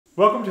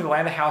Welcome to the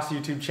LiFePO4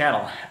 YouTube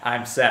channel.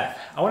 I'm Seth.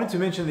 I wanted to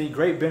mention the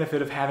great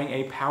benefit of having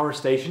a power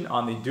station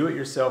on the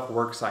do-it-yourself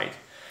work site.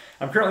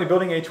 I'm currently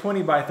building a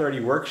 20 by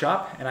 30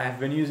 workshop, and I have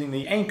been using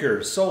the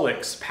Anker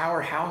SOLIX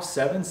PowerHouse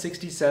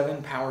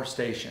 767 power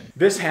station.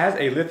 This has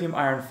a lithium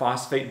iron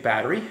phosphate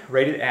battery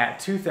rated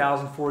at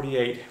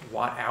 2048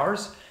 watt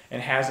hours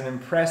and has an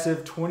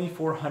impressive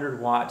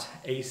 2400 watt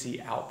AC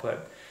output.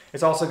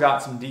 It's also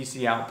got some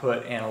DC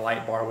output and a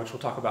light bar, which we'll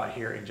talk about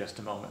here in just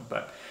a moment.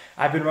 But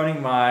I've been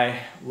running my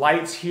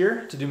lights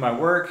here to do my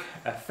work,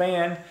 a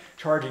fan,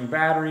 charging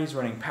batteries,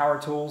 running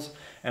power tools,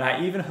 and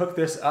I even hooked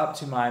this up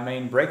to my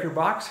main breaker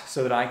box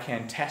so that I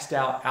can test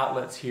out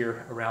outlets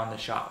here around the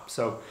shop.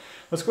 So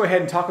let's go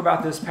ahead and talk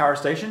about this power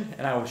station,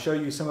 and I will show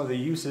you some of the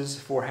uses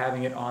for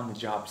having it on the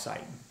job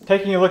site.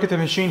 Taking a look at the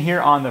machine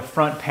here on the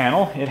front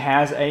panel, it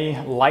has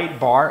a light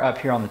bar up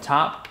here on the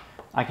top.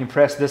 I can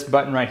press this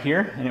button right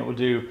here and it will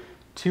do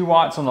 2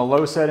 watts on the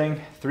low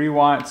setting, 3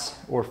 watts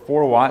or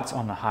 4 watts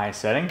on the high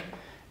setting,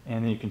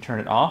 and then you can turn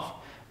it off.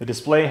 The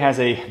display has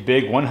a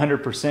big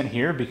 100%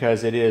 here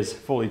because it is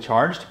fully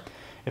charged.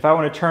 If I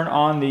want to turn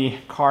on the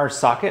car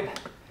socket,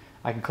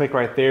 I can click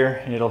right there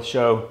and it'll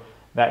show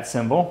that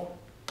symbol.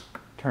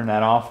 Turn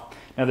that off.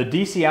 Now the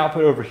DC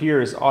output over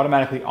here is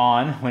automatically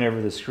on whenever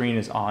the screen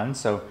is on,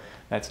 so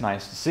that's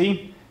nice to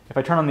see. If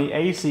I turn on the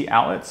AC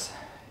outlets,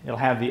 it'll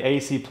have the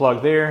AC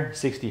plug there,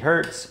 60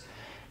 hertz,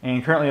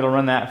 and currently it'll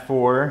run that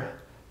for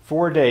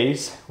 4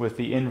 days with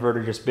the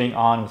inverter just being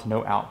on with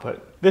no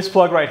output. This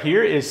plug right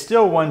here is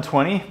still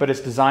 120, but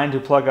it's designed to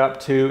plug up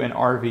to an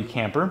RV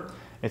camper.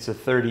 It's a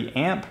 30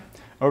 amp.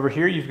 Over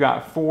here you've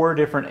got 4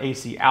 different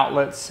AC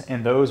outlets,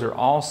 and those are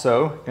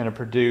also going to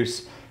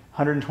produce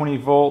 120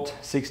 volt,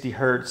 60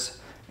 hertz,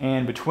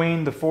 and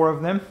between the 4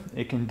 of them,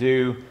 it can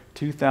do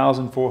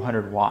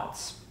 2,400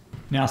 watts.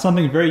 Now,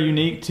 something very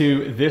unique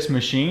to this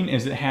machine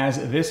is it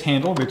has this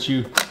handle that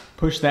you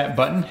push that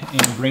button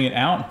and bring it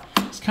out.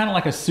 It's kind of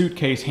like a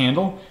suitcase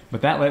handle,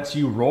 but that lets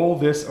you roll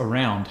this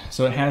around.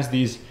 So it has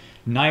these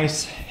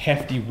nice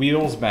hefty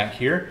wheels back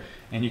here,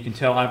 and you can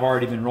tell I've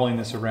already been rolling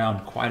this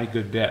around quite a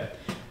good bit.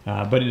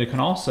 But it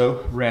can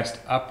also rest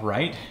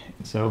upright.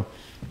 So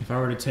if I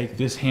were to take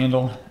this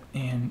handle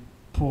and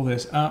pull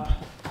this up,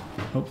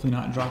 hopefully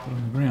not drop it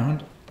on the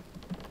ground.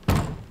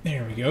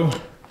 There we go.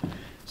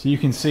 So you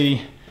can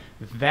see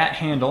that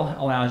handle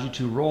allows you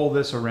to roll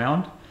this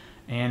around.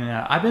 And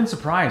I've been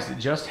surprised at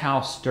just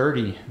how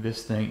sturdy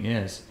this thing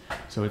is.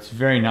 So it's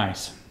very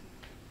nice.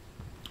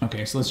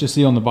 Okay, so let's just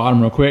see on the bottom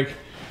real quick.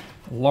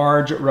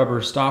 Large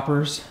rubber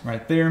stoppers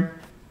right there.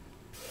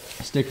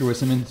 Sticker with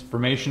some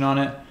information on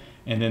it.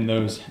 And then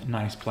those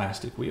nice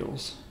plastic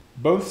wheels.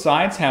 Both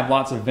sides have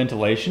lots of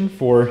ventilation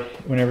for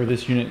whenever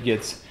this unit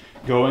gets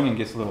going and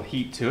gets a little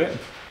heat to it.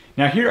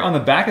 Now here on the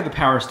back of the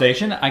power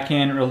station, I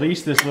can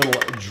release this little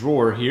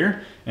drawer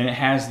here, and it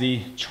has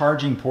the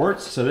charging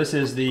ports. So this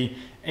is the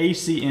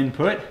AC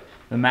input.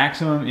 The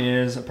maximum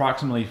is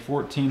approximately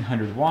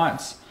 1400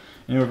 watts.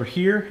 And over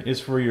here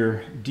is for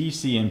your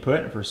DC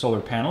input for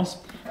solar panels.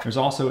 There's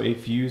also a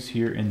fuse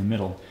here in the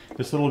middle.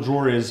 This little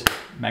drawer is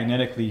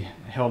magnetically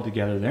held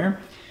together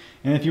there.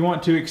 And if you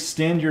want to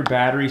extend your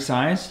battery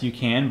size, you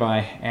can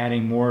by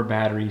adding more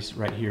batteries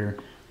right here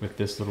with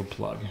this little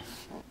plug.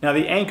 Now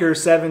the Anker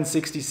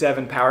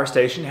 767 power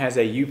station has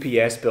a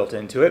UPS built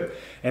into it,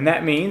 and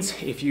that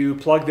means if you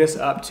plug this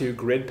up to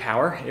grid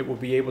power, it will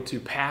be able to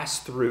pass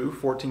through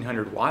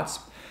 1400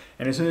 watts.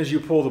 And as soon as you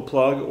pull the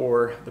plug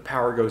or the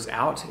power goes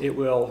out, it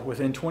will,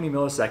 within 20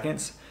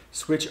 milliseconds,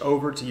 switch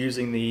over to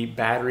using the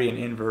battery and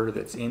inverter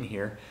that's in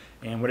here.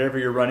 And whatever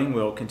you're running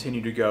will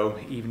continue to go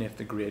even if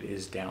the grid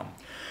is down.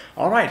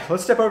 All right,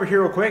 let's step over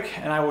here real quick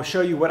and I will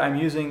show you what I'm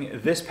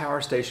using this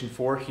power station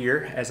for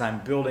here as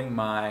I'm building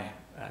my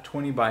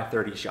 20 by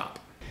 30 shop.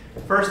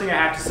 First thing I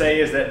have to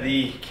say is that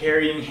the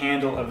carrying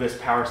handle of this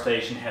power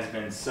station has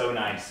been so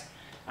nice.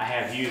 I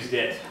have used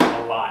it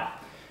a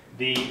lot.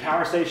 The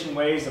power station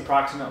weighs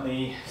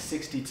approximately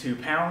 62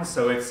 pounds,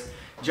 so it's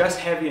just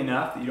heavy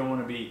enough that you don't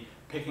want to be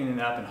picking it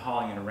up and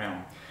hauling it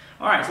around.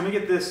 All right, so let me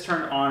get this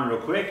turned on real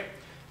quick.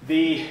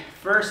 The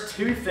first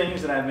 2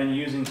 things that I've been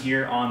using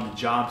here on the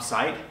job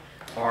site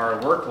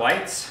are work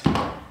lights.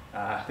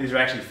 These are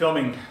actually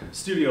filming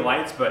studio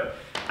lights, but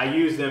I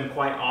use them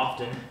quite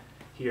often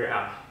here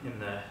out in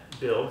the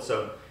build.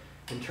 So you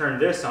can turn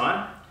this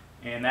on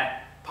and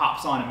that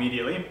pops on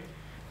immediately.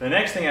 The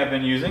next thing I've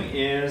been using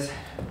is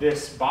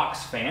this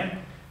box fan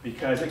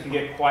because it can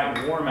get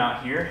quite warm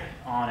out here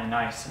on a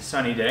nice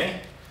sunny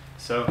day.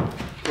 So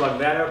plug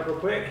that up real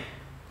quick.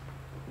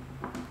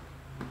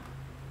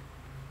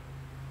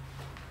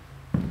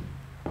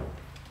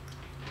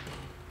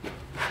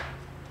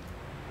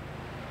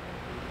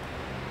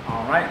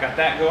 All right, got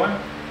that going.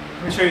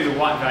 Let me show you the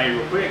watt value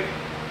real quick.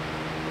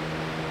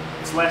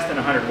 It's less than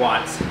 100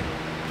 watts.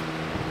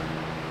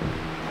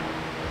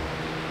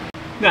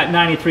 Got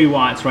 93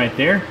 watts right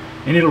there,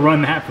 and it'll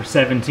run that for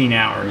 17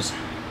 hours.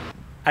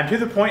 I'm to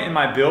the point in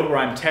my build where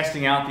I'm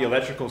testing out the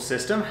electrical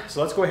system,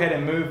 so let's go ahead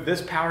and move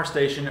this power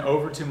station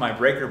over to my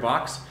breaker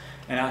box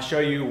and I'll show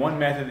you one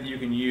method that you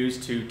can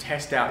use to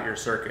test out your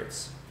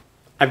circuits.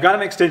 I've got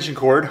an extension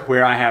cord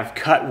where I have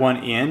cut one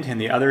end and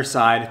the other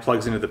side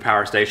plugs into the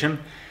power station.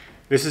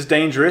 This is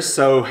dangerous,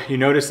 so you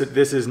notice that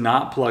this is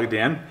not plugged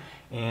in,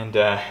 and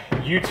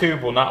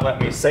YouTube will not let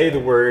me say the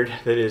word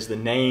that is the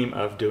name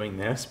of doing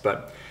this,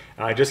 but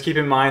just keep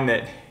in mind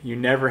that you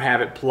never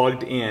have it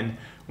plugged in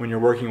when you're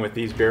working with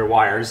these bare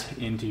wires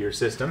into your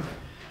system.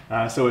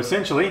 So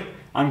essentially,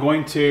 I'm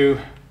going to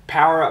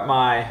power up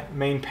my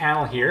main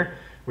panel here,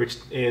 which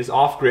is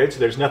off-grid, so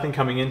there's nothing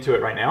coming into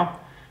it right now.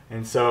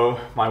 And so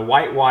my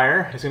white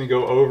wire is going to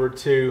go over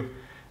to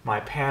my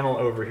panel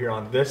over here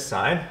on this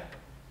side.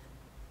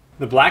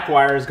 The black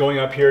wire is going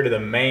up here to the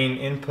main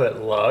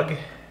input lug.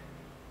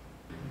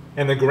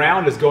 And the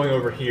ground is going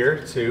over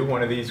here to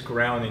one of these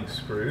grounding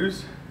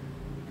screws.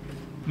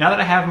 Now that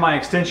I have my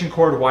extension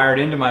cord wired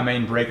into my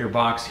main breaker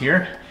box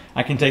here,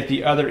 I can take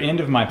the other end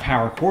of my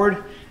power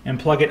cord and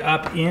plug it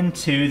up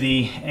into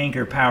the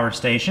Anker power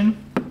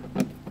station.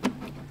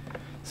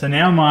 So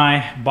now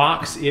my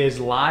box is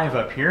live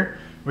up here.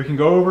 We can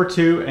go over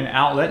to an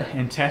outlet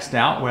and test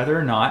out whether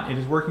or not it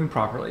is working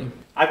properly.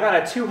 I've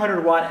got a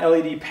 200 watt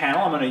LED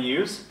panel I'm going to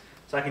use,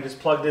 so I can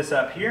just plug this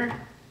up here.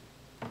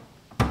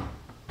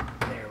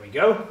 There we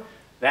go.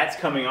 That's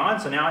coming on,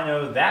 so now I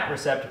know that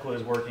receptacle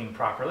is working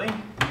properly.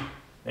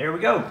 There we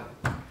go.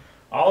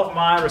 All of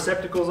my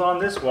receptacles on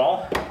this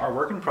wall are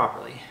working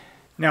properly.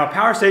 Now, a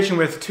power station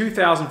with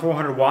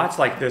 2,400 watts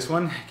like this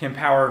one can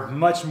power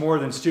much more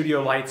than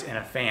studio lights and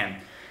a fan.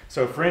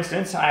 So for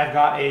instance, I've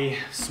got a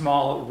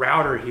small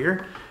router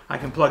here. I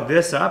can plug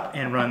this up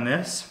and run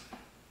this.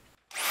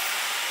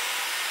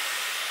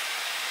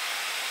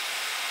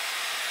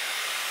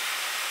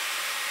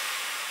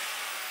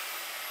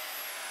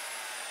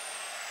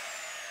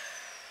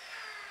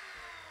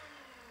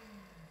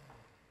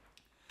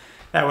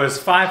 That was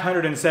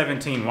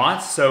 517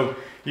 watts, so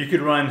you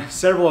could run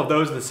several of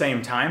those at the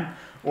same time.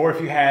 Or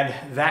if you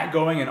had that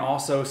going and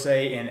also,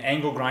 say, an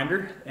angle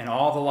grinder and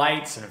all the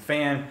lights and a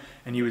fan,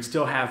 and you would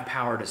still have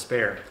power to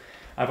spare.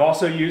 I've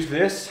also used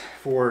this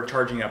for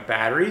charging up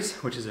batteries,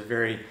 which is a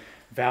very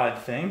valid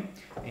thing.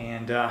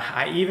 And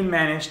I even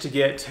managed to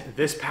get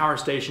this power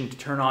station to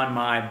turn on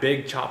my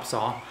big chop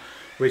saw,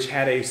 which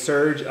had a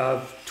surge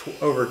of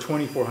over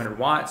 2,400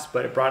 watts,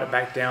 but it brought it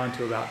back down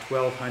to about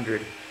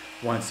 1,200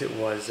 once it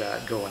was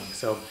going.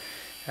 So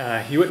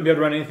you wouldn't be able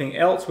to run anything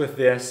else with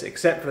this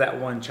except for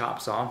that one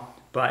chop saw,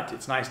 but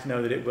it's nice to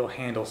know that it will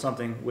handle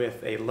something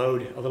with a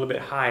load a little bit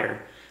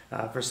higher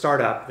for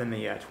startup than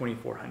the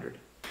 2,400.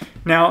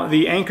 Now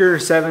the Anker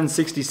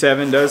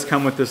 767 does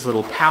come with this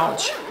little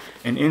pouch,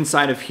 and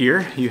inside of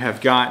here you have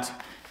got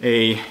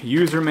a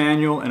user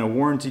manual and a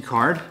warranty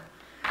card.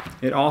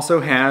 It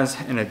also has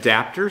an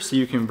adapter, so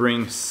you can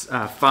bring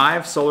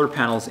 5 solar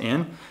panels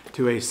in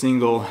to a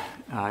single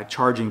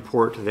charging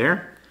port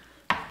there.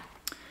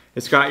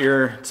 It's got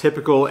your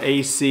typical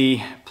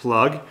AC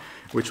plug,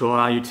 which will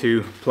allow you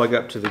to plug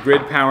up to the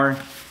grid power,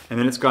 and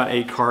then it's got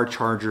a car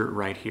charger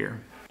right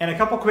here. And a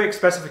couple quick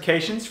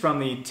specifications from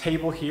the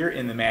table here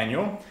in the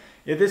manual.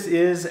 This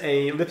is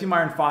a lithium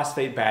iron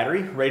phosphate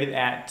battery rated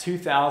at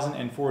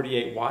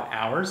 2,048 watt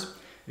hours.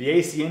 The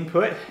AC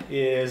input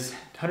is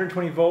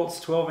 120 volts,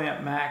 12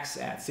 amp max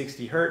at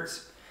 60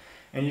 hertz.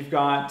 And you've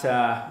got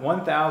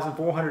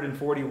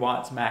 1,440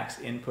 watts max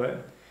input.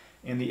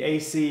 And the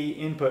AC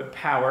input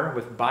power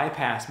with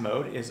bypass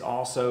mode is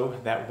also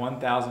that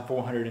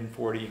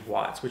 1,440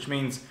 watts, which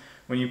means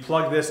when you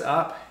plug this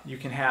up, you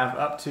can have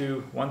up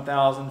to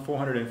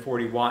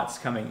 1,440 watts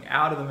coming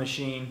out of the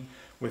machine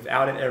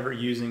without it ever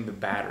using the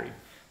battery.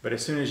 But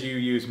as soon as you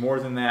use more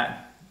than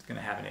that, it's going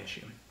to have an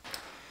issue.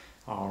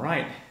 All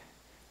right,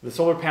 the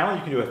solar panel,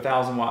 you can do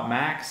 1,000 watt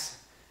max.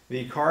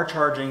 The car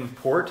charging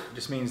port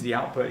just means the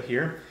output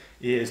here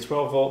is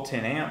 12 volt,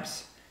 10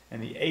 amps,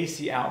 and the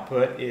AC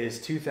output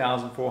is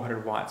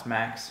 2,400 watts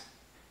max.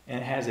 And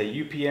it has a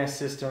UPS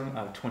system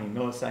of 20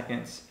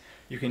 milliseconds.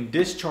 You can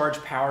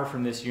discharge power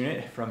from this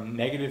unit from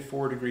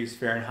 -4 degrees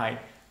Fahrenheit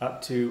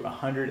up to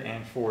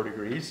 104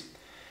 degrees.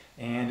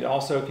 And it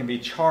also can be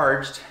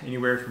charged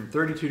anywhere from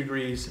 32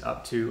 degrees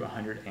up to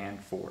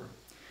 104.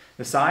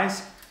 The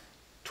size,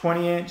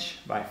 20 inch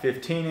by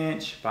 15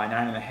 inch by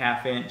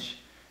 9.5 inch,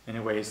 and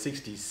it weighs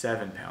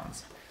 67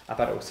 pounds. I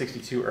thought it was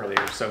 62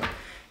 earlier. So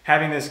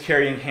having this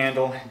carrying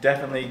handle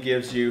definitely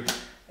gives you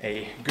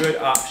a good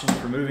option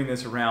for moving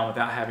this around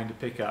without having to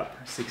pick up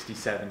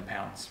 67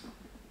 pounds.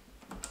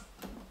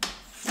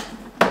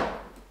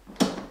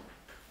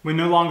 When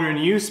no longer in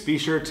use, be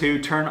sure to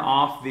turn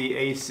off the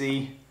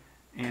AC,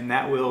 and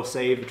that will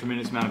save a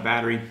tremendous amount of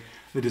battery.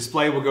 The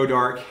display will go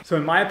dark. So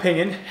in my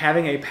opinion,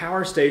 having a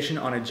power station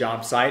on a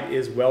job site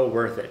is well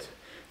worth it.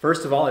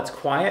 First of all, it's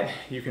quiet.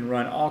 You can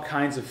run all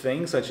kinds of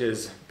things such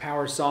as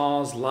power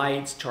saws,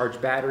 lights,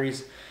 charge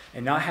batteries,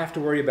 and not have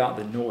to worry about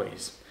the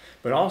noise.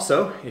 But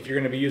also, if you're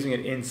going to be using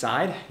it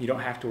inside, you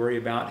don't have to worry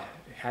about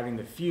having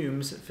the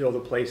fumes fill the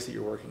place that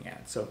you're working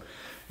at. So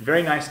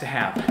very nice to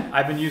have.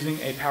 I've been using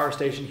a power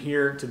station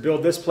here to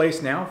build this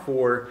place now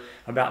for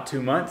about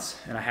 2 months,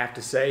 and I have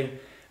to say,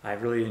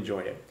 I've really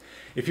enjoyed it.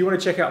 If you want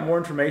to check out more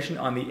information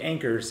on the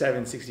Anker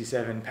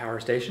 767 power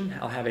station,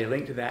 I'll have a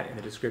link to that in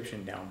the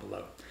description down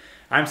below.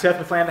 I'm Seth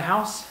with LiFePO4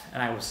 Batteries,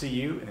 and I will see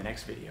you in the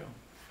next video.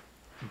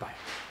 Bye.